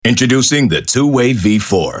Introducing the Two-Way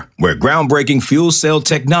V4, where groundbreaking fuel cell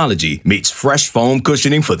technology meets fresh foam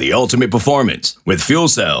cushioning for the ultimate performance. With fuel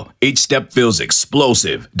cell, each step feels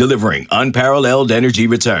explosive, delivering unparalleled energy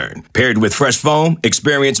return. Paired with fresh foam,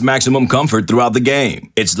 experience maximum comfort throughout the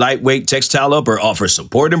game. Its lightweight textile upper offers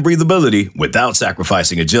support and breathability without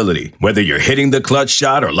sacrificing agility. Whether you're hitting the clutch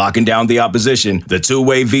shot or locking down the opposition, the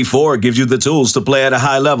Two-Way V4 gives you the tools to play at a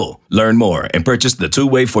high level. Learn more and purchase the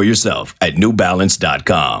Two-Way for yourself at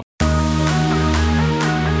newbalance.com.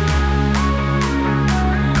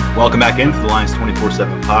 Welcome back into the Lions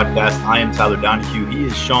 24/7 podcast. I am Tyler Donahue. He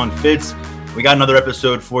is Sean Fitz. We got another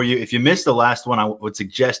episode for you. If you missed the last one, I would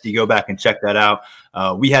suggest you go back and check that out.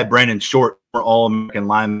 We had Brandon Short, All-American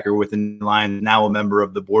linebacker within the Lions, now a member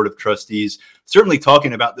of the Board of Trustees, certainly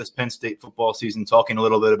talking about this Penn State football season, talking a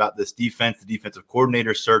little bit about this defense, the defensive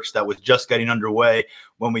coordinator search that was just getting underway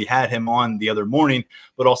when we had him on the other morning,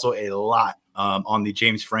 but also a lot on the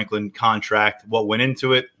James Franklin contract, what went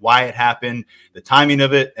into it, why it happened, the timing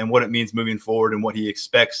of it, and what it means moving forward and what he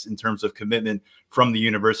expects in terms of commitment from the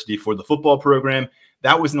university for the football program.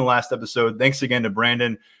 That was in the last episode. Thanks again to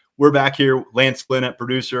Brandon. We're back here. Lance Glynn at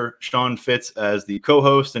producer, Sean Fitz as the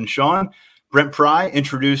co-host. And Sean, Brent Pry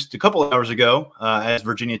introduced a couple hours ago as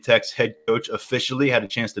Virginia Tech's head coach officially, had a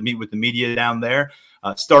chance to meet with the media down there,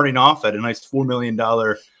 starting off at a nice $4 million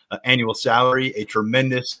annual salary, a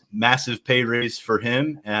tremendous, massive pay raise for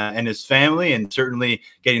him and his family, and certainly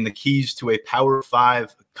getting the keys to a Power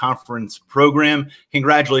 5 conference program.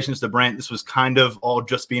 Congratulations to Brent. This was kind of all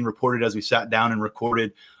just being reported as we sat down and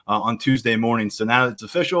recorded on Tuesday morning. So now it's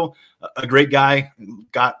official. A great guy,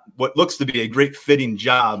 got what looks to be a great fitting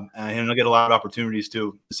job, and he'll get a lot of opportunities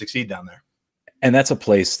to succeed down there. And that's a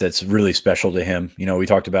place that's really special to him. You know, we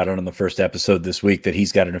talked about it on the first episode this week that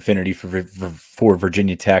he's got an affinity for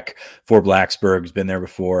Virginia Tech, for Blacksburg, has been there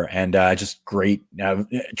before, and just great.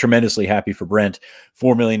 Tremendously happy for Brent.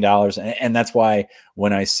 $4 million, and that's why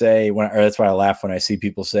that's why I laugh when I see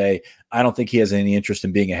people say, I don't think he has any interest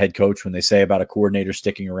in being a head coach when they say about a coordinator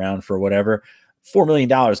sticking around for whatever. $4 million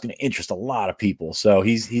is going to interest a lot of people. So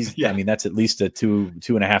he's yeah. I mean, that's at least a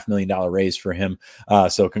 $2.5 million raise for him.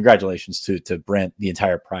 So congratulations to Brent, the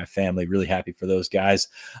entire Pry family. Really happy for those guys.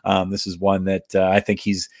 This is one that I think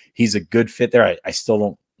he's a good fit there. I still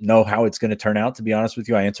don't know how it's going to turn out, to be honest with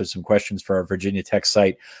you. I answered some questions for our Virginia Tech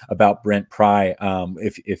site about Brent Pry,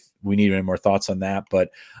 if we need any more thoughts on that, but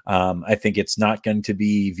I think it's not going to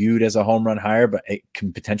be viewed as a home run hire, but it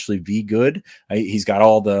can potentially be good. He's got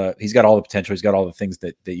all the potential. He's got all the things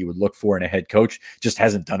that you would look for in a head coach. Just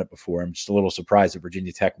hasn't done it before. I'm just a little surprised that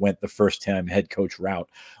Virginia Tech went the first time head coach route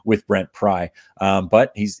with Brent Pry,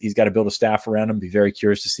 but he's got to build a staff around him. Be very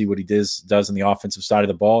curious to see what he does on the offensive side of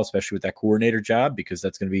the ball, especially with that coordinator job, because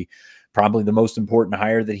that's going to be probably the most important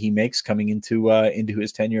hire that he makes coming into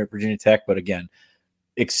his tenure at Virginia Tech. But again,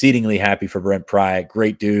 exceedingly happy for Brent Pry.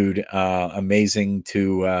 Great dude, amazing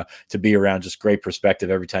to be around. Just great perspective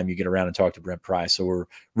every time you get around and talk to Brent Pry. So we're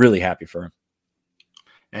really happy for him.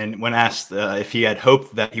 And when asked if he had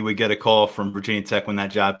hoped that he would get a call from Virginia Tech when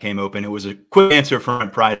that job came open, it was a quick answer from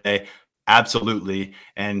Brent Pry today. Absolutely.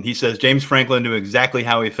 And he says James Franklin knew exactly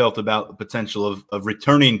how he felt about the potential of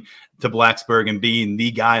returning to Blacksburg and being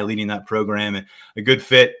the guy leading that program, and a good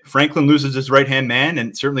fit. Franklin loses his right-hand man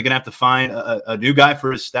and certainly going to have to find a new guy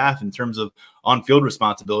for his staff in terms of on-field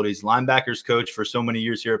responsibilities. Linebackers coach for so many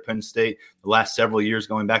years here at Penn State, the last several years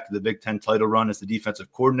going back to the Big Ten title run as the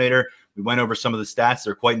defensive coordinator. We went over some of the stats.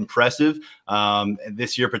 They're quite impressive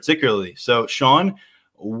this year particularly. So, Sean,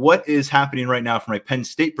 what is happening right now from a Penn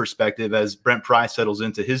State perspective as Brent Pry settles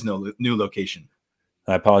into his new location?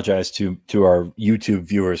 I apologize to our YouTube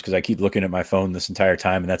viewers because I keep looking at my phone this entire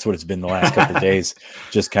time, and that's what it's been the last couple of days,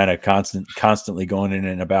 just kind of constantly going in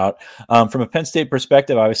and about. From a Penn State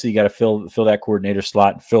perspective, obviously you got to fill that coordinator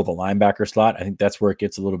slot and fill the linebacker slot. I think that's where it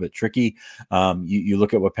gets a little bit tricky. You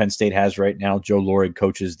look at what Penn State has right now. Joe Lorig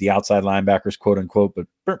coaches the outside linebackers, quote unquote, but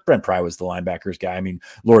Brent Pry was the linebackers guy. I mean,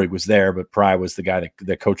 Lorig was there, but Pry was the guy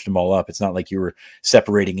that coached them all up. It's not like you were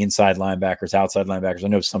separating inside linebackers, outside linebackers. I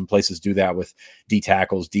know some places do that with D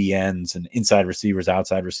tackles, D ends, and inside receivers,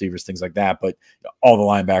 outside receivers, things like that. But all the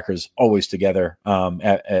linebackers always together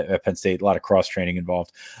at Penn State. A lot of cross training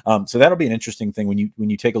involved. So that'll be an interesting thing when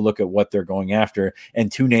you take a look at what they're going after.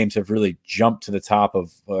 And two names have really jumped to the top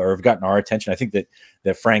of or have gotten our attention. I think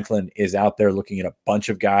that Franklin is out there looking at a bunch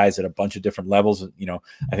of guys at a bunch of different levels. You know,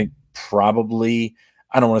 I think probably,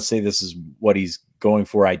 I don't want to say this is what he's going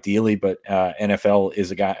for ideally, but NFL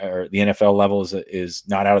is a guy, or the NFL level is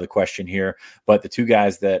not out of the question here. But the two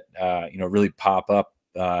guys that really pop up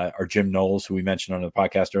are Jim Knowles, who we mentioned on the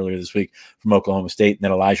podcast earlier this week from Oklahoma State, and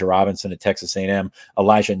then Elijah Robinson at Texas A&M.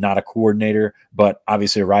 Elijah, not a coordinator, but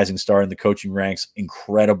obviously a rising star in the coaching ranks,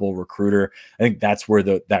 incredible recruiter. I think that's where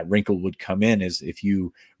that wrinkle would come in, is if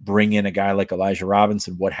you bring in a guy like Elijah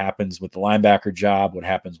Robinson, what happens with the linebacker job? What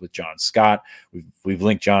happens with John Scott? We've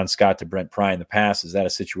linked John Scott to Brent Pry in the past. Is that a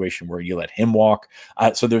situation where you let him walk?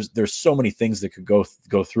 So there's so many things that could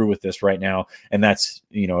go through with this right now, and that's,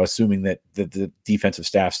 assuming that the defensive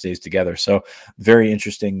staff stays together. So very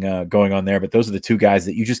interesting going on there. But those are the two guys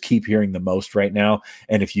that you just keep hearing the most right now.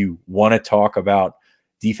 And if you want to talk about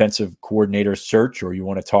defensive coordinator search, or you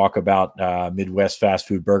want to talk about Midwest fast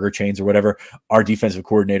food burger chains or whatever, our defensive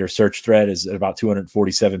coordinator search thread is about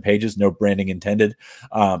 247 pages, no branding intended.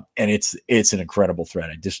 And it's an incredible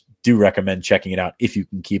thread. I just do recommend checking it out if you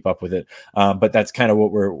can keep up with it. But that's kind of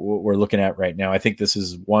what we're looking at right now. I think this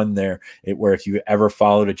is one where if you ever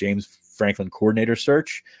followed a James Franklin coordinator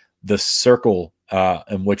search, the circle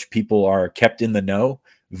in which people are kept in the know,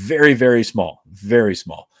 very, very small, very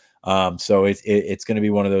small. So it's going to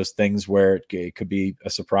be one of those things where it could be a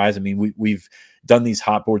surprise. I mean, we've done these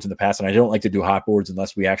hot boards in the past, and I don't like to do hot boards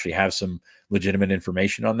unless we actually have some legitimate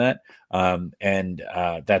information on that. And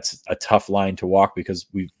that's a tough line to walk, because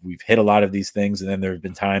we've hit a lot of these things, and then there have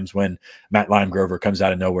been times when Matt Limegrover comes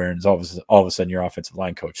out of nowhere and is all of a sudden your offensive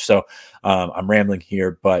line coach. So I'm rambling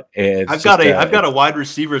here, but I've got a wide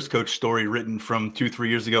receivers coach story written from 2-3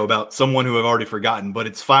 years ago about someone who I've already forgotten, but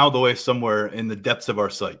it's filed away somewhere in the depths of our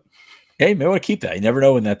site. Hey, may want to keep that. You never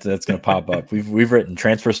know when that's going to pop up. We've written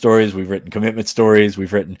transfer stories, we've written commitment stories,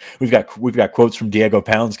 we've got quotes from Diego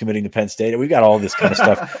Pounds committing to Penn State. We've got all this kind of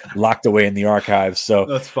stuff locked away in the archives. So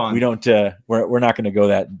that's fun. We don't we're not going to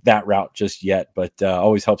go that route just yet, but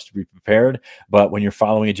always helps to be prepared. But when you're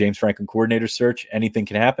following a James Franklin coordinator search, anything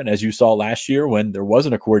can happen, as you saw last year when there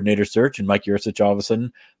wasn't a coordinator search and Mike Yurcich all of a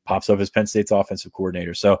sudden pops up as Penn State's offensive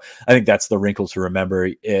coordinator. So I think that's the wrinkle to remember.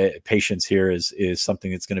 Patience here is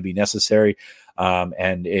something that's going to be necessary.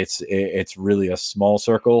 And it's really a small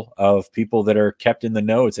circle of people that are kept in the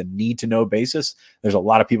know. It's a need to know basis. There's a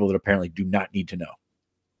lot of people that apparently do not need to know.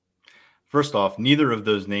 First off, neither of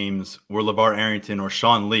those names were LeVar Arrington or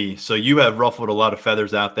Sean Lee. So you have ruffled a lot of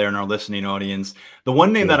feathers out there in our listening audience. The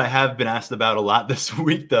one name that I have been asked about a lot this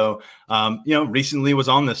week, though, recently was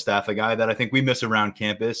on this staff, a guy that I think we miss around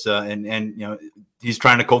campus. And he's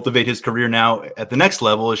trying to cultivate his career now at the next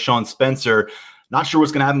level, is Sean Spencer. Not sure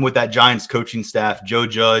what's going to happen with that Giants coaching staff. Joe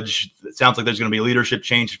Judge, it sounds like there's going to be a leadership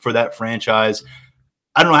change for that franchise.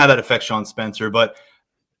 I don't know how that affects Sean Spencer, but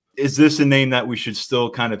is this a name that we should still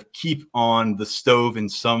kind of keep on the stove in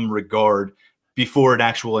some regard before an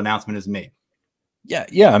actual announcement is made?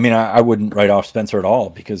 Yeah. I mean, I wouldn't write off Spencer at all,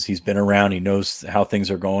 because he's been around. He knows how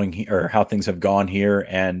things are going or how things have gone here.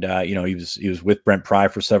 And, he was with Brent Pry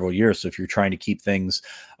for several years. So if you're trying to keep things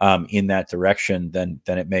in that direction, then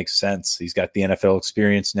it makes sense. He's got the NFL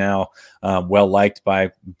experience now, well liked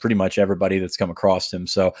by pretty much everybody that's come across him.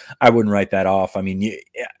 So I wouldn't write that off. I mean,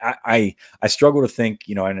 I struggle to think,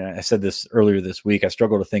 and I said this earlier this week, I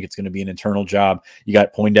struggle to think it's going to be an internal job. You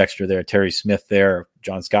got Poindexter there, Terry Smith there,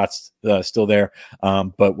 John Scott's still there.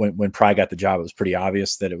 But when Pry got the job, it was pretty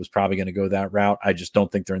obvious that it was probably going to go that route. I just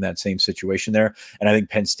don't think they're in that same situation there. And I think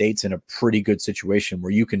Penn State's in a pretty good situation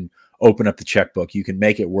where you can open up the checkbook. You can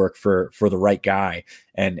make it work for the right guy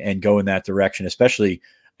and go in that direction, especially.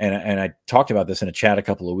 And I talked about this in a chat a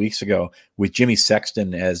couple of weeks ago with Jimmy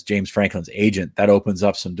Sexton as James Franklin's agent. That opens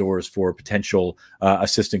up some doors for potential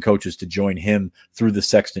assistant coaches to join him through the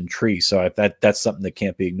Sexton tree. So that's something that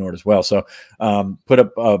can't be ignored as well. So put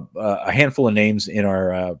up a handful of names in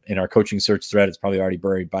our coaching search thread. It's probably already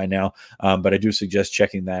buried by now, but I do suggest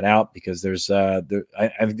checking that out, because I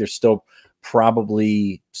think there's still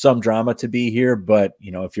probably some drama to be here, but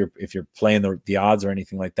if you're playing the odds or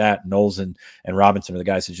anything like that, Knowles and Robinson are the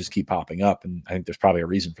guys that just keep popping up, and I think there's probably a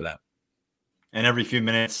reason for that. And every few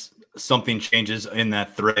minutes something changes in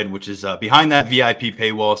that thread, which is behind that VIP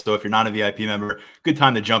paywall. So if you're not a VIP member, good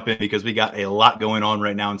time to jump in, because we got a lot going on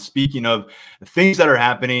right now. And speaking of things that are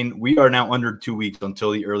happening, we are now under 2 weeks until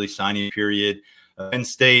the early signing period. Penn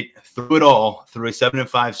State, through it all, through a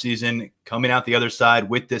 7-5 season, coming out the other side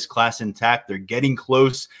with this class intact. They're getting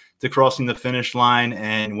close to crossing the finish line.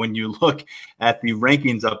 And when you look at the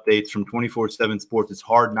rankings updates from 24/7 Sports, it's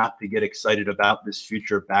hard not to get excited about this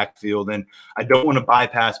future backfield. And I don't want to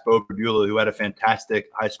bypass Beau Pribula, who had a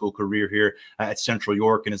fantastic high school career here at Central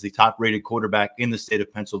York and is the top-rated quarterback in the state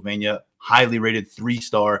of Pennsylvania, highly rated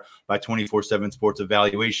 3-star by 24/7 Sports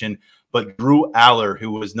evaluation. But Drew Aller,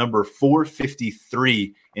 who was number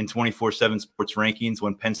 453 in 24/7 Sports rankings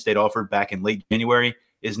when Penn State offered back in late January,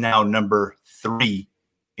 is now number 3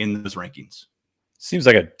 in those rankings. Seems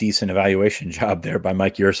like a decent evaluation job there by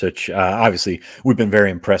Mike Yurcich. Obviously, we've been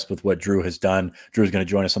very impressed with what Drew has done. Drew's going to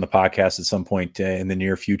join us on the podcast at some point in the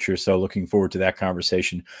near future, so looking forward to that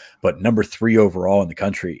conversation. But number 3 overall in the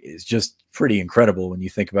country is just pretty incredible when you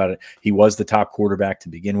think about it. He was the top quarterback to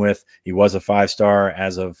begin with. He was a 5-star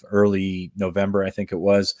as of early November, I think it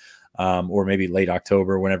was. Or maybe late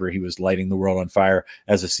October, whenever he was lighting the world on fire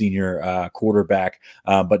as a senior quarterback.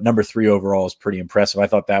 But number 3 overall is pretty impressive. I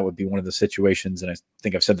thought that would be one of the situations, and I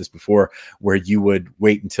think I've said this before, where you would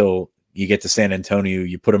wait until you get to San Antonio,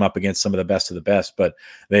 you put him up against some of the best, but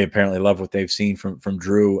they apparently love what they've seen from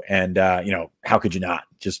Drew. And, how could you not?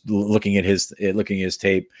 Just looking at his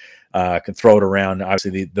tape, can throw it around.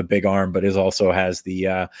 Obviously, the big arm, but also has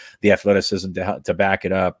the athleticism to back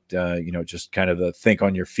it up. Just kind of the think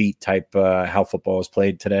on your feet type how football is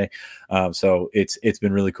played today. So it's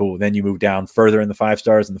been really cool. Then you move down further in the 5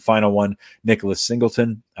 stars, and the final one, Nicholas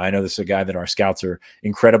Singleton. I know this is a guy that our scouts are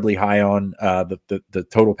incredibly high on. The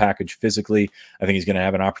total package physically, I think he's going to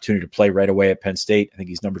have an opportunity to play right away at Penn State. I think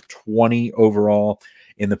he's number 20 overall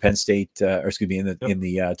in the Penn State, in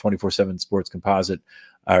the 24/7 Sports Composite.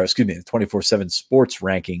 The 24/7 Sports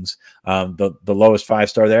rankings, the lowest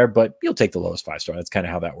 5-star there, but you'll take the lowest 5-star. That's kind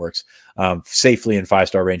of how that works. Safely in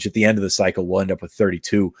 5-star range. At the end of the cycle, we'll end up with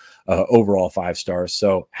 32 overall 5 stars.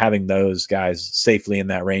 So having those guys safely in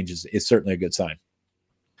that range is certainly a good sign.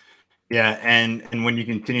 Yeah, and when you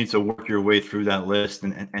continue to work your way through that list,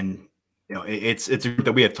 and it's a group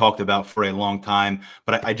that we have talked about for a long time,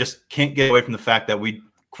 but I just can't get away from the fact that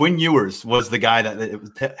Quinn Ewers was the guy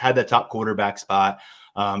that had that top quarterback spot.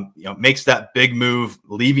 Makes that big move,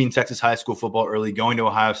 leaving Texas high school football early, going to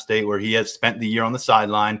Ohio State, where he has spent the year on the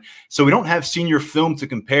sideline. So we don't have senior film to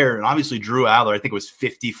compare. And obviously Drew Aller, I think it was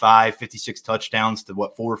 56 touchdowns to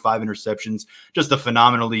 4 or 5 interceptions. Just a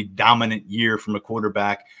phenomenally dominant year from a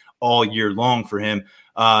quarterback all year long for him.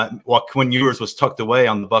 While Quinn Ewers was tucked away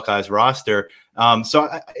on the Buckeyes roster.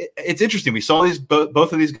 It's interesting. We saw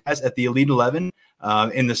both of these guys at the Elite 11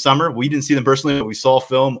 in the summer. We didn't see them personally, but we saw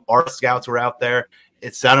film. Our scouts were out there.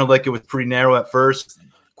 It sounded like it was pretty narrow at first.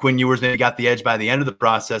 Quinn Ewers maybe got the edge by the end of the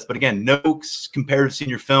process. But again, no comparative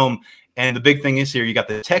senior film. And the big thing is here, you got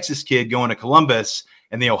the Texas kid going to Columbus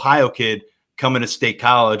and the Ohio kid coming to State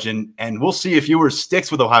College. And we'll see if Ewers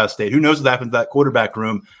sticks with Ohio State. Who knows what happens to that quarterback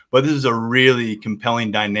room. But this is a really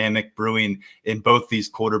compelling dynamic brewing in both these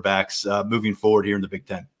quarterbacks moving forward here in the Big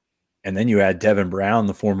Ten. And then you add Devin Brown,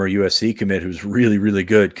 the former USC commit, who's really, really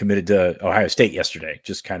good, committed to Ohio State yesterday.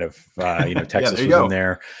 Just kind of, Texas was in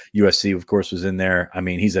there. USC, of course, was in there. I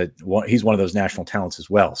mean, he's one of those national talents as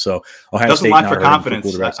well. So Ohio doesn't State lack for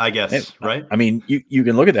confidence, I guess, right? I mean, you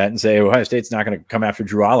can look at that and say Ohio State's not going to come after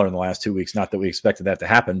Drew Aller in the last 2 weeks. Not that we expected that to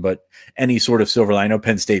happen, but any sort of silver line. I know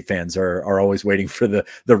Penn State fans are always waiting for the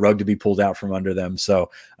rug to be pulled out from under them. So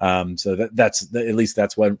that's at least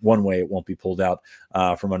that's one way it won't be pulled out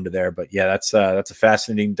from under there. But yeah, that's a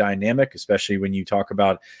fascinating dynamic, especially when you talk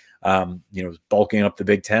about bulking up the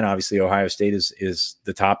Big Ten. Obviously, Ohio State is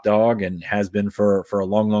the top dog and has been for a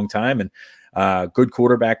long, long time. And good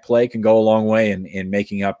quarterback play can go a long way in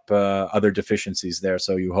making up other deficiencies there.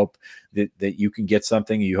 So you hope that you can get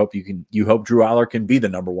something. You hope Drew Aller can be the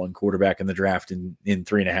number 1 quarterback in the draft in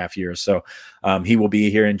 3.5 years. So he will be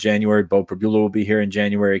here in January. Bo Prabula will be here in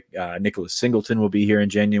January. Nicholas Singleton will be here in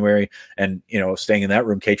January. And, staying in that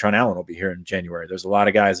room, Kaytron Allen will be here in January. There's a lot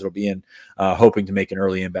of guys that will be in hoping to make an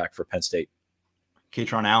early impact for Penn State.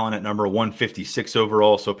 Kaytron Allen at number 156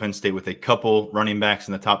 overall. So Penn State with a couple running backs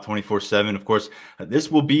in the top 24/7. Of course, this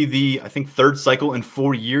will be the, I think, 3rd cycle in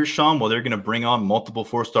 4 years, Sean, while they're going to bring on multiple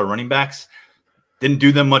 4-star running backs. Didn't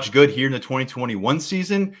do them much good here in the 2021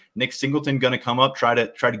 season. Nick Singleton going to come up, try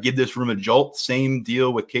to give this room a jolt. Same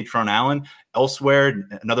deal with Kaytron Allen. Elsewhere,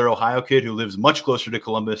 another Ohio kid who lives much closer to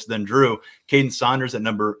Columbus than Drew. Caden Saunders at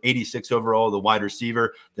number 86 overall, the wide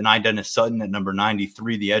receiver. Then Dennis Sutton at number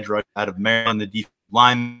 93, the edge rusher out of Maryland, the defensive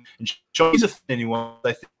line. And he's anyone.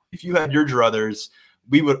 I think if you had your druthers,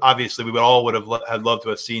 we would have loved to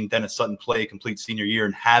have seen Dennis Sutton play a complete senior year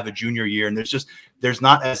and have a junior year. And there's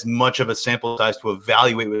not as much of a sample size to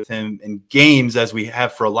evaluate with him in games as we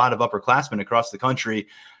have for a lot of upperclassmen across the country.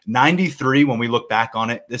 93, when we look back on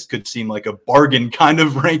it, this could seem like a bargain kind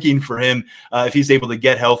of ranking for him if he's able to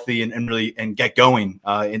get healthy and really get going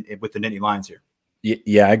with the Nittany Lions here.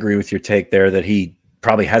 Yeah, I agree with your take there that he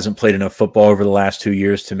probably hasn't played enough football over the last 2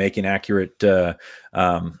 years to make an accurate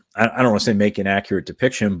I don't want to say make an accurate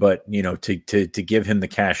depiction, but to give him the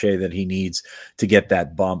cachet that he needs to get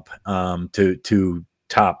that bump, to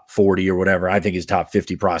top 40 or whatever. I think he's top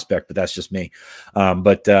 50 prospect, but that's just me. I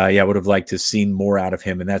would have liked to have seen more out of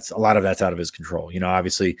him. And a lot of that's out of his control.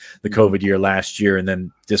 Obviously the COVID year last year, and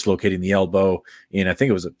then dislocating the elbow in, I think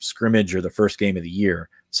it was a scrimmage or the first game of the year.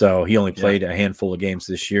 So he only played a handful of games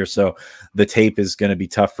this year. So the tape is going to be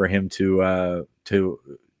tough for him to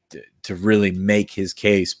really make his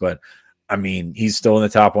case. But I mean, he's still in the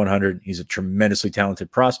top 100. He's a tremendously talented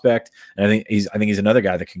prospect, and I think he's another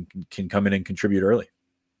guy that can come in and contribute early.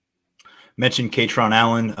 Mentioned Katron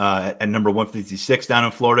Allen at number 156 down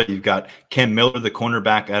in Florida. You've got Cam Miller, the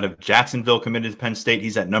cornerback out of Jacksonville, committed to Penn State.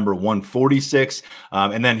 He's at number 146.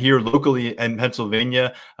 And then here locally in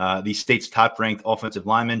Pennsylvania, the state's top-ranked offensive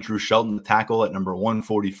lineman, Drew Shelton, the tackle at number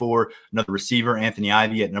 144. Another receiver, Anthony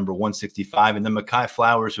Ivy, at number 165. And then Mekhi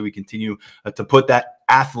Flowers, who we continue to put that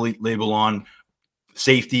athlete label on,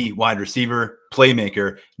 safety, wide receiver,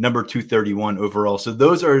 playmaker, number 231 overall. So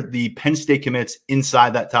those are the Penn State commits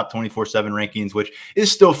inside that top 24/7 rankings, which is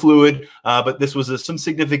still fluid. But this was some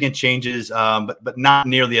significant changes, but not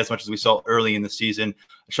nearly as much as we saw early in the season.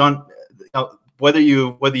 Sean, whether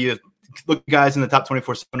you look at guys in the top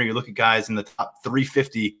 24/7 or you look at guys in the top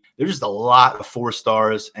 350, there's just a lot of 4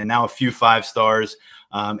 stars and now a few 5 stars.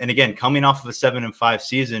 And again, coming off of a 7-5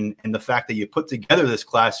 season, and the fact that you put together this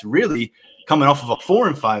class really coming off of a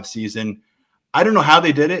 4-5 season, I don't know how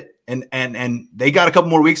they did it. And they got a couple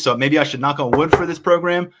more weeks, so maybe I should knock on wood for this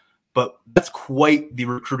program. But that's quite the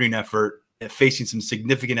recruiting effort, facing some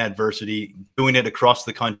significant adversity, doing it across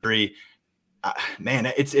the country.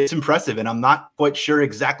 Man, it's impressive, and I'm not quite sure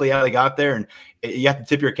exactly how they got there. And you have to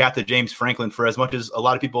tip your cap to James Franklin for as much as a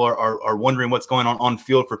lot of people are wondering what's going on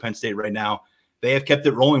field for Penn State right now. They have kept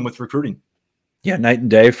it rolling with recruiting. Yeah, night and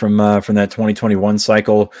day from that 2021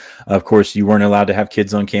 cycle. Of course, you weren't allowed to have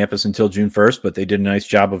kids on campus until June 1st, but they did a nice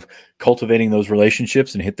job of cultivating those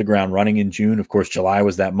relationships and hit the ground running in June. Of course, July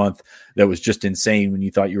was that month that was just insane when you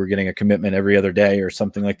thought you were getting a commitment every other day or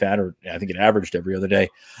something like that, or I think it averaged every other day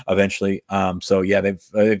eventually. So yeah,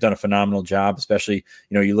 they've done a phenomenal job, especially,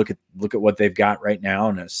 you look at what they've got right now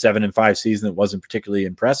in a 7-5 season that wasn't particularly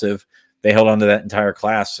impressive. They held on to that entire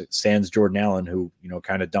class, sans Jordan Allen, who,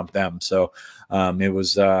 kind of dumped them. So it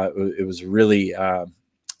was really,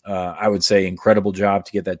 I would say, incredible job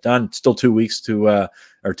to get that done. Still 2 weeks or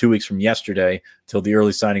 2 weeks from yesterday till the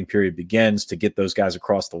early signing period begins to get those guys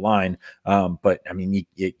across the line. But I mean,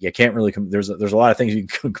 you can't really, there's a lot of things you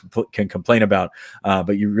can complain about,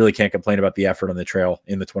 but you really can't complain about the effort on the trail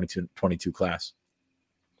in the 22 class.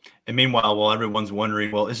 And meanwhile, while everyone's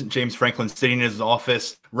wondering, well, isn't James Franklin sitting in his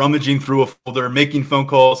office, rummaging through a folder, making phone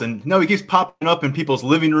calls? And no, he keeps popping up in people's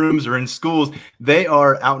living rooms or in schools. They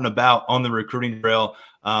are out and about on the recruiting trail.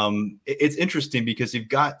 It's interesting because you've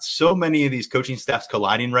got so many of these coaching staffs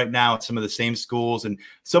colliding right now at some of the same schools. And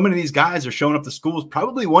so many of these guys are showing up to schools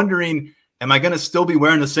probably wondering, am I going to still be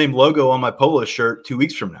wearing the same logo on my polo shirt 2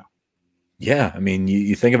 weeks from now? Yeah, I mean,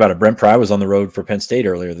 you think about it. Brent Pry was on the road for Penn State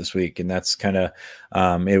earlier this week, and that's kind of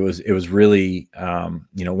it was really one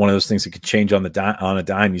of those things that could change on a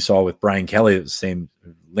dime. You saw with Brian Kelly, it was the same.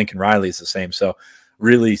 Lincoln Riley is the same. So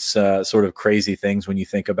really sort of crazy things when you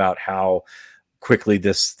think about how quickly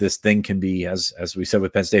this thing can be, as we said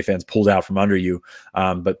with Penn State fans, pulled out from under you.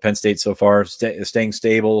 But Penn State so far staying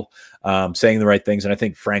stable, saying the right things. And I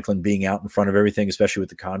think Franklin being out in front of everything, especially with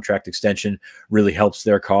the contract extension, really helps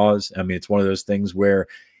their cause. I mean, it's one of those things where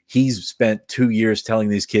he's spent 2 years telling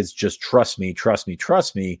these kids, just trust me, trust me,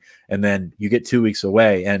 trust me. And then you get 2 weeks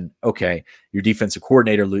away and okay, your defensive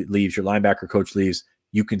coordinator leaves, your linebacker coach leaves.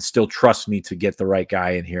 You can still trust me to get the right guy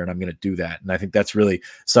in here, and I'm going to do that. And I think that's really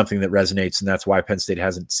something that resonates, and that's why Penn State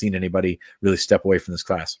hasn't seen anybody really step away from this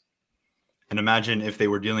class. And imagine if they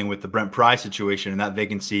were dealing with the Brent Pry situation and that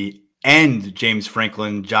vacancy and James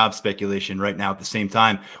Franklin job speculation right now at the same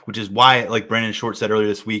time, which is why, like Brandon Short said earlier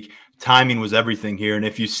this week, timing was everything here. And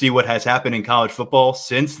if you see what has happened in college football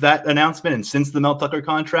since that announcement and since the Mel Tucker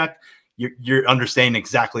contract, you're understanding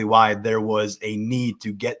exactly why there was a need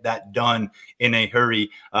to get that done in a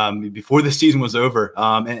hurry before the season was over.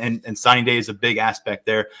 And signing day is a big aspect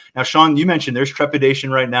there. Now, Sean, you mentioned there's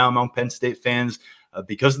trepidation right now among Penn State fans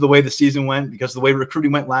because of the way the season went, because of the way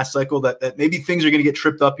recruiting went last cycle, that maybe things are going to get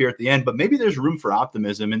tripped up here at the end, but maybe there's room for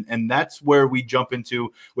optimism. And that's where we jump into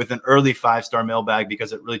with an early 5-star mailbag,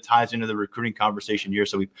 because it really ties into the recruiting conversation here.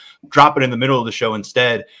 So we drop it in the middle of the show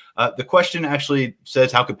instead. The question actually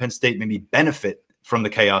says, how could Penn State maybe benefit from the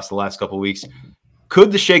chaos the last couple of weeks?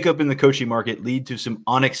 Could the shakeup in the coaching market lead to some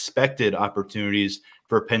unexpected opportunities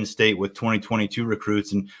for Penn State with 2022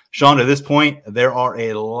 recruits? And Sean, at this point, there are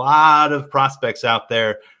a lot of prospects out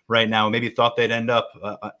there right now. Maybe thought they'd end up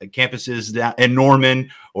at campuses down in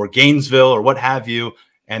Norman or Gainesville or what have you.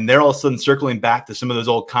 And they're all of a sudden circling back to some of those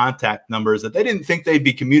old contact numbers that they didn't think they'd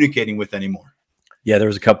be communicating with anymore. Yeah, there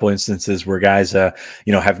was a couple instances where guys,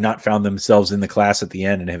 have not found themselves in the class at the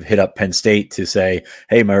end and have hit up Penn State to say,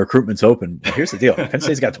 "Hey, my recruitment's open." Well, here's the deal: Penn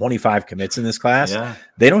State's got 25 commits in this class. Yeah.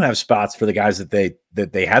 They don't have spots for the guys that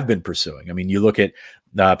they have been pursuing. I mean, you look at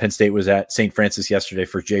Penn State was at St. Francis yesterday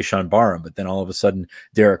for Jayshon Barham, but then all of a sudden,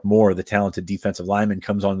 Derek Moore, the talented defensive lineman,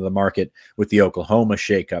 comes onto the market with the Oklahoma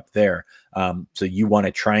shakeup there. So you want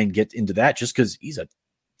to try and get into that just because he's a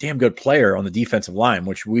damn good player on the defensive line,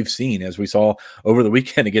 which we've seen as we saw over the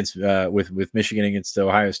weekend against with Michigan against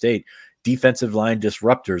Ohio State. Defensive line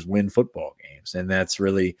disruptors win football games, and that's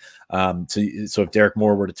really so. If Derek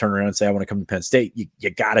Moore were to turn around and say, "I want to come to Penn State," you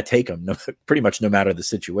got to take him, pretty much no matter the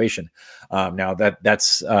situation. Now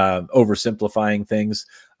that's oversimplifying things.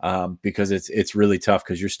 Because it's really tough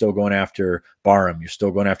because you're still going after Barham. You're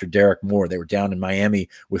still going after Derek Moore. They were down in Miami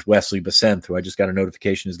with Wesley Besenth, who I just got a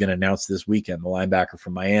notification is going to announce this weekend, the linebacker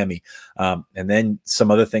from Miami. And then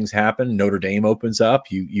some other things happen. Notre Dame opens up.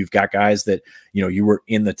 You've got guys that, you were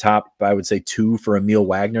in the top, I would say 2 for Emil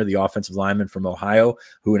Wagner, the offensive lineman from Ohio,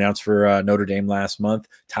 who announced for Notre Dame last month.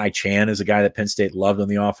 Ty Chan is a guy that Penn State loved on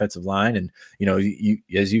the offensive line. And,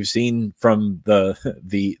 as you've seen from the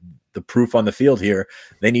proof on the field here,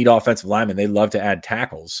 they need offensive linemen. They love to add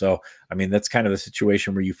tackles. So, I mean, that's kind of the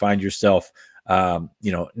situation where you find yourself,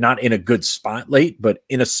 not in a good spot late, but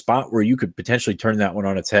in a spot where you could potentially turn that one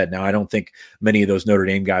on its head. Now, I don't think many of those Notre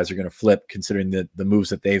Dame guys are going to flip considering the moves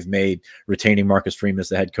that they've made, retaining Marcus Freeman as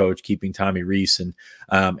the head coach, keeping Tommy Rees,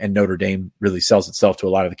 and Notre Dame really sells itself to a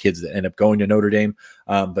lot of the kids that end up going to Notre Dame.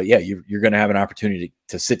 But yeah, you're going to have an opportunity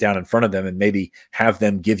to sit down in front of them and maybe have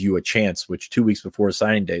them give you a chance, which 2 weeks before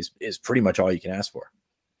signing days is pretty much all you can ask for.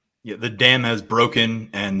 Yeah, the dam has broken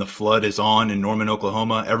and the flood is on in Norman,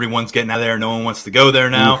 Oklahoma. Everyone's getting out of there. No one wants to go there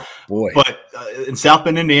now. Ooh, boy. But in South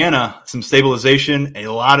Bend, Indiana, some stabilization, a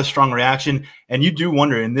lot of strong reaction. And you do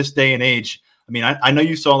wonder in this day and age, I mean, I know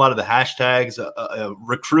you saw a lot of the hashtags,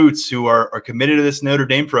 recruits who are committed to this Notre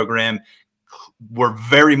Dame program were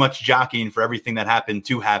very much jockeying for everything that happened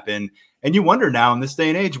to happen. And you wonder now in this day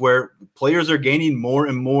and age where players are gaining more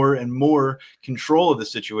and more and more control of the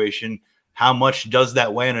situation, how much does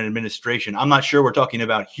that weigh on an administration? I'm not sure we're talking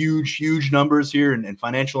about huge numbers here and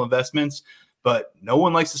financial investments, but no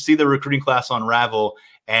one likes to see the recruiting class unravel,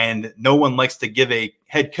 and no one likes to give a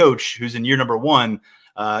head coach who's in year number 1,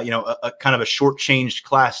 a kind of a shortchanged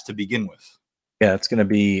class to begin with. Yeah, it's going to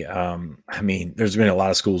be, there's been a lot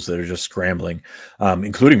of schools that are just scrambling,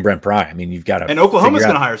 including Brent Pry. I mean, you've got to. And Oklahoma's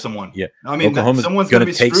going to hire someone. Yeah. I mean, Oklahoma's someone's going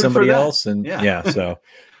to to take somebody else. And so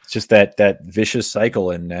it's just that vicious cycle.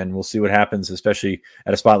 And we'll see what happens, especially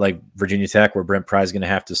at a spot like Virginia Tech, where Brent Pry is going to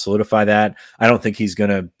have to solidify that. I don't think he's going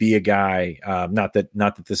to be a guy, not that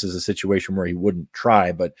this is a situation where he wouldn't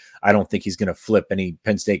try, but I don't think he's going to flip any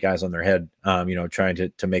Penn State guys on their head,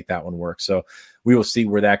 trying to make that one work. So we will see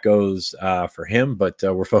where that goes for him, but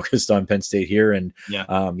we're focused on Penn State here. And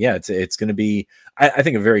it's going to be, I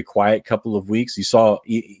think, a very quiet couple of weeks. You saw,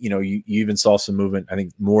 you even saw some movement. I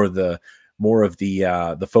think more of the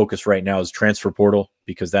focus right now is transfer portal,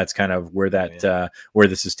 because that's kind of where where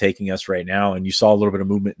this is taking us right now. And you saw a little bit of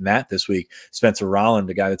movement in that this week. Spencer Rolland,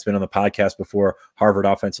 a guy that's been on the podcast before, Harvard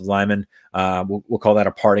offensive lineman. We'll call that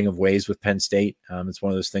a parting of ways with Penn State. It's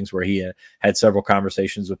one of those things where he had several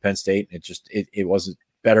conversations with Penn State. It wasn't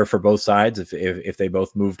better for both sides if they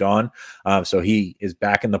both moved on. So he is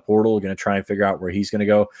back in the portal, going to try and figure out where he's going to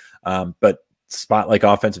go. But spot like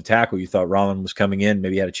offensive tackle, you thought Rolland was coming in,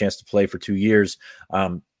 maybe had a chance to play for 2 years.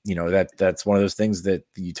 That's one of those things that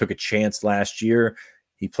you took a chance last year.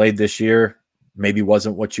 He played this year, maybe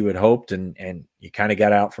wasn't what you had hoped, and you kind of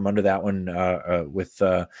got out from under that one with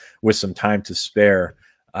some time to spare.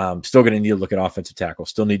 Still going to need to look at offensive tackle.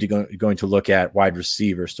 Still need to going to look at wide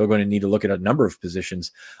receiver. Still going to need to look at a number of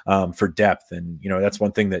positions for depth. And that's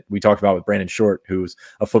one thing that we talked about with Brandon Short, who's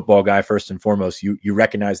a football guy first and foremost. You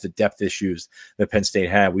recognize the depth issues that Penn State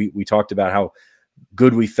had. We talked about how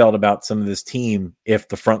good we felt about some of this team if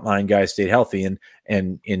the frontline guys stayed healthy,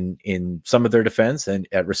 and in some of their defense and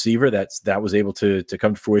at receiver, that was able to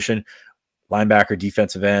come to fruition. Linebacker,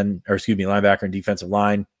 linebacker and defensive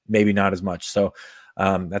line, maybe not as much. So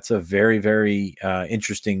that's a very, very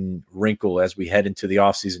interesting wrinkle as we head into the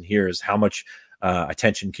offseason here, is how much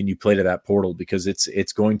attention can you play to that portal, because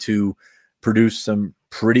it's going to produce some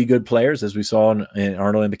pretty good players, as we saw in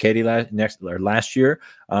Arnold Ebiketie last year.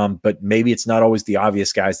 But maybe it's not always the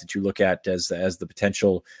obvious guys that you look at as the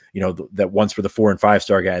potential, that once were the 4 and 5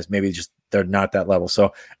 star guys. Maybe just they're not that level.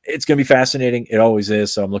 So it's going to be fascinating. It always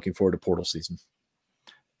is. So I'm looking forward to portal season.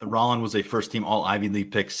 Rolland was a first-team All-Ivy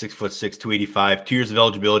League pick, 6'6", 285, 2 years of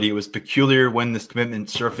eligibility. It was peculiar when this commitment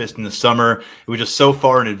surfaced in the summer. It was just so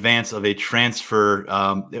far in advance of a transfer.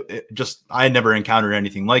 I had never encountered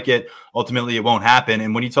anything like it. Ultimately, it won't happen.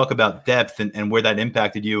 And when you talk about depth and where that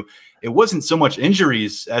impacted you, it wasn't so much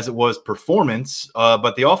injuries as it was performance.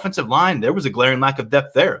 But the offensive line, there was a glaring lack of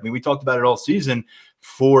depth there. I mean, we talked about it all season.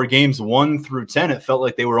 For games 1 through 10, it felt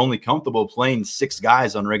like they were only comfortable playing 6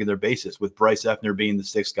 guys on a regular basis, with Bryce Effner being the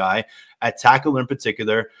 6th guy. At tackle in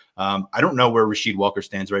particular, I don't know where Rasheed Walker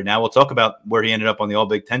stands right now. We'll talk about where he ended up on the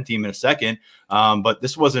All-Big Ten team in a second, but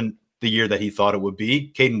this wasn't the year that he thought it would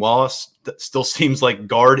be. Caden Wallace still seems like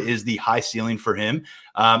guard is the high ceiling for him.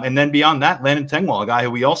 And then beyond that, Landon Tengwall, a guy who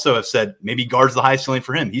we also have said maybe guard's the high ceiling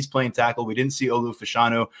for him. He's playing tackle. We didn't see Olu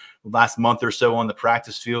Fashanu last month or so on the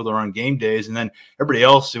practice field or on game days. And then everybody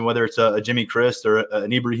else, and whether it's a Jimmy Christ or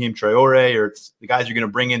an Ibrahim Traore, or it's the guys you're going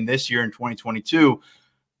to bring in this year in 2022,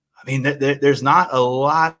 I mean, there's not a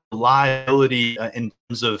lot of liability in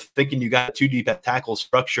terms of thinking you got too deep at tackle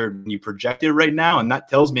structured when you project it right now. And that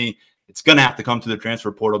tells me it's going to have to come to the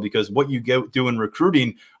transfer portal, because what you do in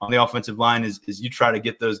recruiting on the offensive line is you try to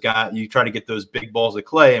get those guys, you try to get those big balls of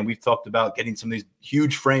clay. And we've talked about getting some of these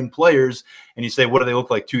huge frame players, and you say, what do they look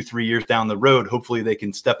like 2-3 years down the road? Hopefully they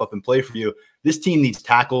can step up and play for you. This team needs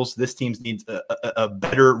tackles. This team needs a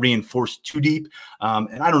better reinforced two deep.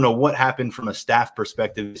 And I don't know what happened from a staff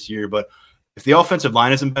perspective this year, but if the offensive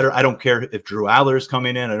line isn't better, I don't care if Drew Aller is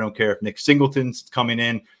coming in. I don't care if Nick Singleton's coming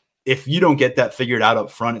in. If you don't get that figured out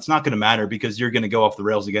up front, it's not going to matter, because you're going to go off the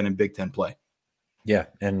rails again in Big Ten play. Yeah,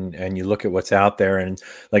 and you look at what's out there, and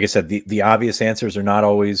like I said, the obvious answers are not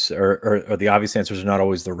always, or the obvious answers are not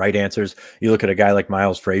always the right answers. You look at a guy like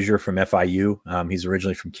Miles Frazier from FIU. He's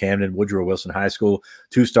originally from Camden, Woodrow Wilson High School,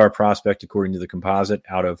 2-star prospect according to the composite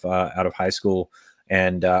out of high school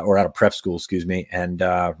and or out of prep school, excuse me, and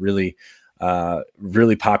really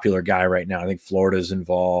popular guy right now. I think Florida's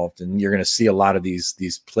involved, and you're going to see a lot of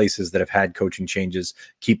these places that have had coaching changes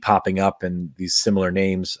keep popping up, and these similar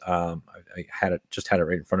names. I had it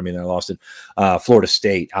right in front of me, and I lost it. Florida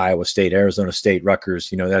State, Iowa State, Arizona State, Rutgers.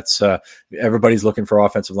 That's everybody's looking for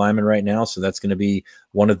offensive linemen right now, so that's going to be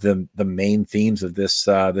one of the main themes of this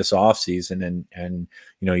offseason. And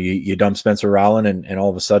you dump Spencer Rolland, and all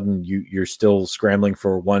of a sudden you're still scrambling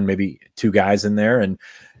for one, maybe two guys in there. And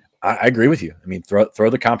I agree with you. I mean, throw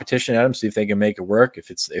the competition at them, see if they can make it work.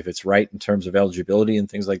 If it's right in terms of eligibility and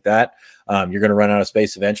things like that, you're going to run out of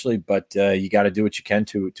space eventually. But you got to do what you can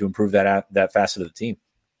to improve that facet of the team.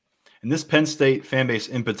 And this Penn State fan base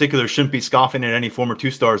in particular shouldn't be scoffing at any former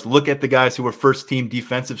 2-stars. Look at the guys who were first-team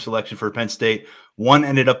defensive selection for Penn State. One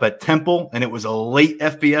ended up at Temple, and it was a late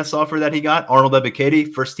FBS offer that he got. Arnold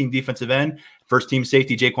Ebiketie, first-team defensive end. First-team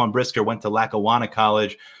safety Jaquan Brisker went to Lackawanna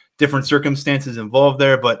College. Different circumstances involved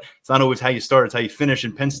there, but it's not always how you start, it's how you finish.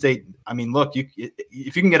 In Penn State, I mean, look, if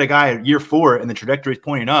you can get a guy at year 4 and the trajectory is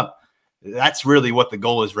pointing up, that's really what the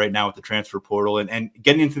goal is right now with the transfer portal. And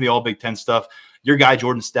getting into the All Big Ten stuff, your guy,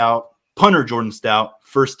 Jordan Stout, punter Jordan Stout,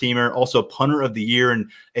 first teamer, also punter of the year,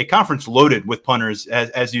 and a conference loaded with punters,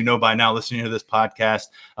 as you know by now, listening to this podcast.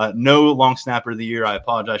 No long snapper of the year. I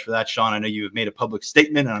apologize for that, Sean. I know you have made a public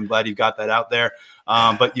statement, and I'm glad you got that out there.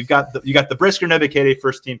 But you got the Brisker and Ebiketie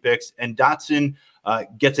first team picks, and Dotson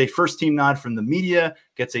gets a first team nod from the media,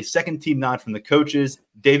 gets a second team nod from the coaches.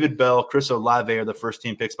 David Bell, Chris Olave are the first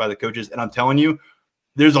team picks by the coaches, and I'm telling you,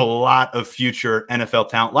 there's a lot of future NFL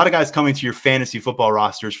talent. A lot of guys coming to your fantasy football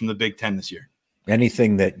rosters from the Big Ten this year.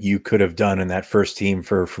 Anything that you could have done in that first team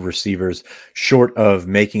for receivers, short of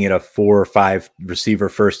making it a 4 or 5 receiver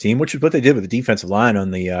first team, which is what they did with the defensive line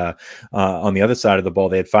on the other side of the ball.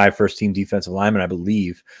 They had 5 first team defensive linemen, I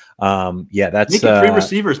believe. That's make it 3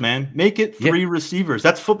 receivers, man. Make it 3 receivers.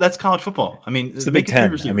 That's college football. I mean, it's the Big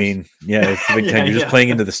Ten. I mean, it's the Big Ten. You're just playing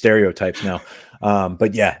into the stereotypes now.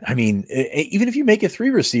 But yeah, I mean, even if you make it 3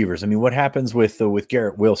 receivers, I mean, what happens with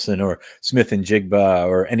Garrett Wilson or Smith and Jigba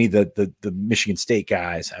or any of the Michigan State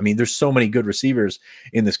guys? I mean, there's so many good receivers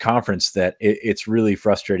in this conference that it's really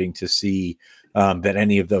frustrating to see that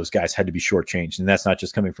any of those guys had to be shortchanged. And that's not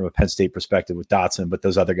just coming from a Penn State perspective with Dotson, but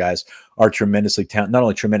those other guys are tremendously not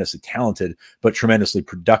only tremendously talented, but tremendously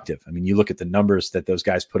productive. I mean, you look at the numbers that those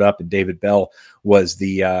guys put up, and David Bell was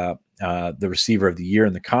the receiver of the year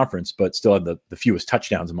in the conference, but still had the fewest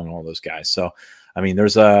touchdowns among all those guys. So, I mean,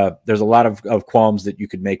 there's a lot of qualms that you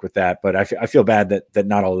could make with that, but I feel bad that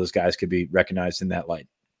not all those guys could be recognized in that light.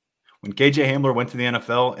 When KJ Hamler went to the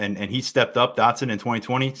NFL and he stepped up, Dotson, in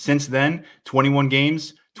 2020, since then, 21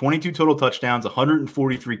 games, 22 total touchdowns,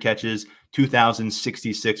 143 catches,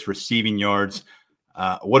 2,066 receiving yards.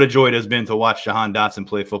 What a joy it has been to watch Jahan Dotson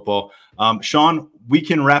play football. Sean, we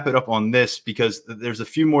can wrap it up on this because there's a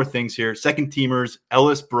few more things here. Second teamers,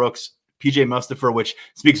 Ellis Brooks, PJ Mustipher, which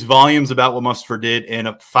speaks volumes about what Mustipher did in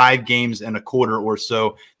 5 games and a quarter or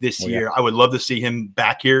so this year. Yeah. I would love to see him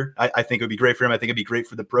back here. I think it would be great for him. I think it'd be great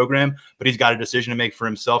for the program, but he's got a decision to make for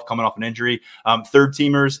himself coming off an injury. Third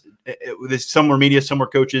teamers, some were media, some were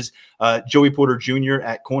coaches. Joey Porter Jr.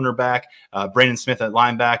 at cornerback, Brandon Smith at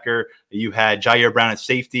linebacker. You had Jair Brown at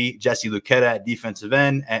safety, Jesse Luketa at defensive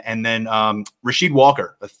end, and then Rasheed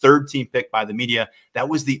Walker, a third-team pick by the media. That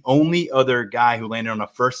was the only other guy who landed on a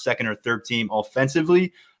first, second, or third team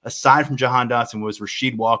offensively, aside from Jahan Dotson, was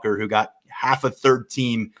Rasheed Walker, who got half a third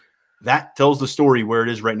team. That tells the story where it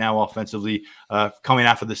is right now offensively coming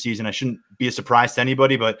after the season. I shouldn't be a surprise to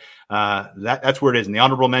anybody, but that's where it is. In the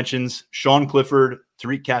honorable mentions, Sean Clifford,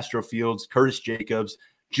 Tariq Castro-Fields, Curtis Jacobs,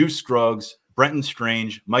 Juice Scruggs, Brenton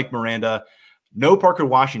Strange, Mike Miranda. No Parker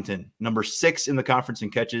Washington, number 6 in the conference in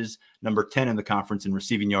catches, number 10 in the conference in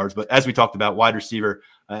receiving yards. But as we talked about, wide receiver,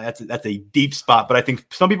 that's a deep spot. But I think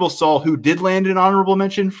some people saw who did land an honorable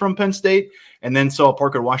mention from Penn State and then saw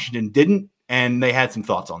Parker Washington didn't, and they had some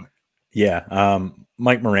thoughts on it. Yeah.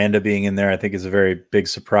 Mike Miranda being in there, I think, is a very big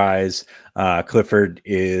surprise. Clifford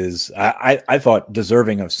is, I thought,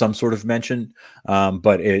 deserving of some sort of mention,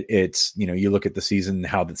 but it's, you look at the season,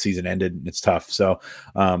 how the season ended, and it's tough. So,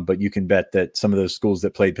 but you can bet that some of those schools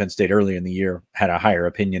that played Penn State early in the year had a higher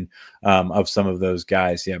opinion of some of those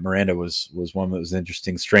guys. Yeah, Miranda was one that was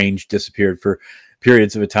interesting. Strange disappeared for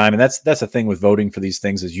periods of a time. And that's the thing with voting for these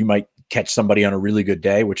things, is you might catch somebody on a really good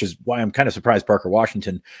day, which is why I'm kind of surprised Parker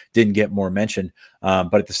Washington didn't get more mention.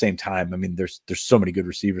 But at the same time, I mean, there's so many good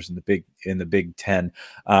receivers in the Big Ten.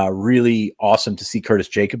 Really awesome to see Curtis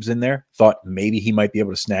Jacobs in there. Thought maybe he might be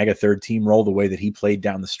able to snag a third team role the way that he played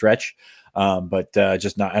down the stretch. But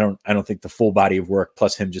just not, I don't think the full body of work,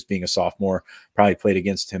 plus him just being a sophomore, probably played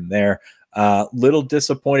against him there. Little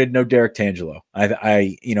disappointed, no Derek Tangelo.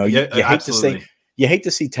 You hate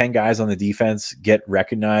to see 10 guys on the defense get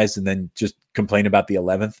recognized and then just complain about the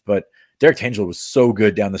 11th, but Derek Tangelo was so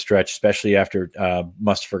good down the stretch, especially after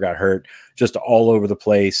Mustipher got hurt, just all over the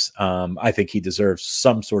place. I think he deserves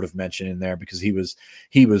some sort of mention in there because he was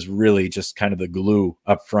really just kind of the glue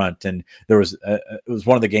up front. And there was it was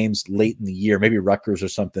one of the games late in the year, maybe Rutgers or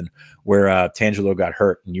something, where Tangelo got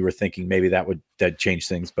hurt, and you were thinking maybe that'd change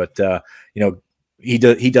things. But he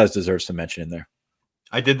does deserve some mention in there.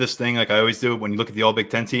 I did this thing like I always do when you look at the All Big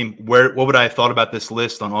Ten team. What would I have thought about this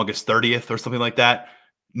list on August 30th or something like that?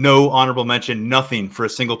 No honorable mention, nothing for a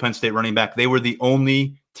single Penn State running back. They were the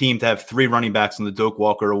only team to have 3 running backs on the Doak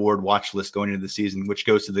Walker Award watch list going into the season, which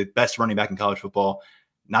goes to the best running back in college football.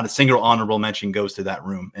 Not a single honorable mention goes to that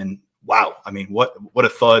room. And wow, I mean, what a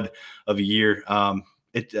thud of a year.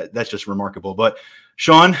 That's just remarkable. But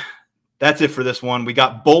Sean, that's it for this one. We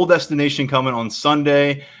got bowl destination coming on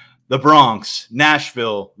Sunday. The Bronx,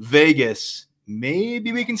 Nashville, Vegas.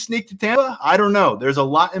 Maybe we can sneak to Tampa. I don't know. There's a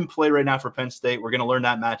lot in play right now for Penn State. We're going to learn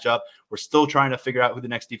that matchup. We're still trying to figure out who the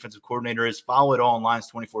next defensive coordinator is. Follow it all on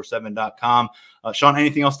Lions247.com. Sean,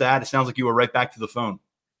 anything else to add? It sounds like you were right back to the phone.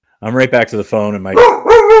 I'm right back to the phone, and my my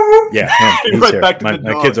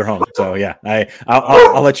kids are home. So yeah,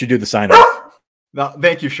 I'll let you do the sign off. No,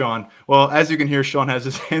 thank you, Sean. Well, as you can hear, Sean has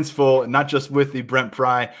his hands full, not just with the Brent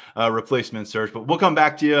Pry replacement search, but we'll come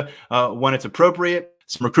back to you when it's appropriate.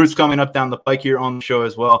 Some recruits coming up down the pike here on the show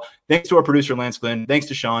as well. Thanks to our producer, Lance Glenn. Thanks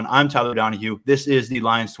to Sean. I'm Tyler Donahue. This is the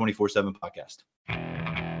Lions 24/7 podcast.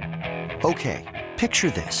 Okay, picture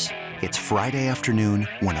this. It's Friday afternoon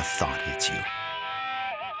when a thought hits you.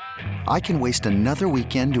 I can waste another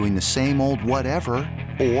weekend doing the same old whatever,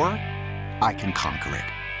 or I can conquer it.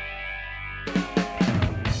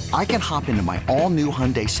 I can hop into my all-new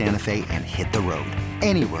Hyundai Santa Fe and hit the road.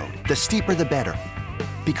 Any road. The steeper, the better.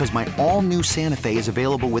 Because my all-new Santa Fe is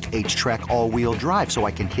available with H-Track all-wheel drive, so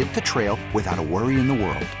I can hit the trail without a worry in the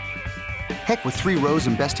world. Heck, with 3 rows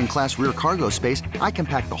and best-in-class rear cargo space, I can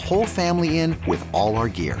pack the whole family in with all our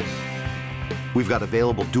gear. We've got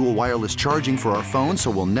available dual wireless charging for our phones,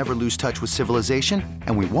 so we'll never lose touch with civilization,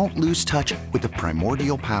 and we won't lose touch with the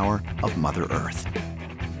primordial power of Mother Earth.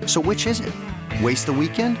 So which is it? Waste the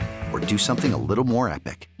weekend or do something a little more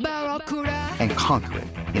epic and conquer it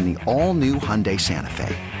in the all-new Hyundai Santa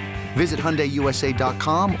Fe. Visit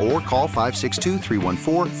HyundaiUSA.com or call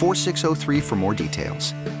 562-314-4603 for more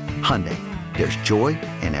details. Hyundai, there's joy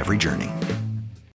in every journey.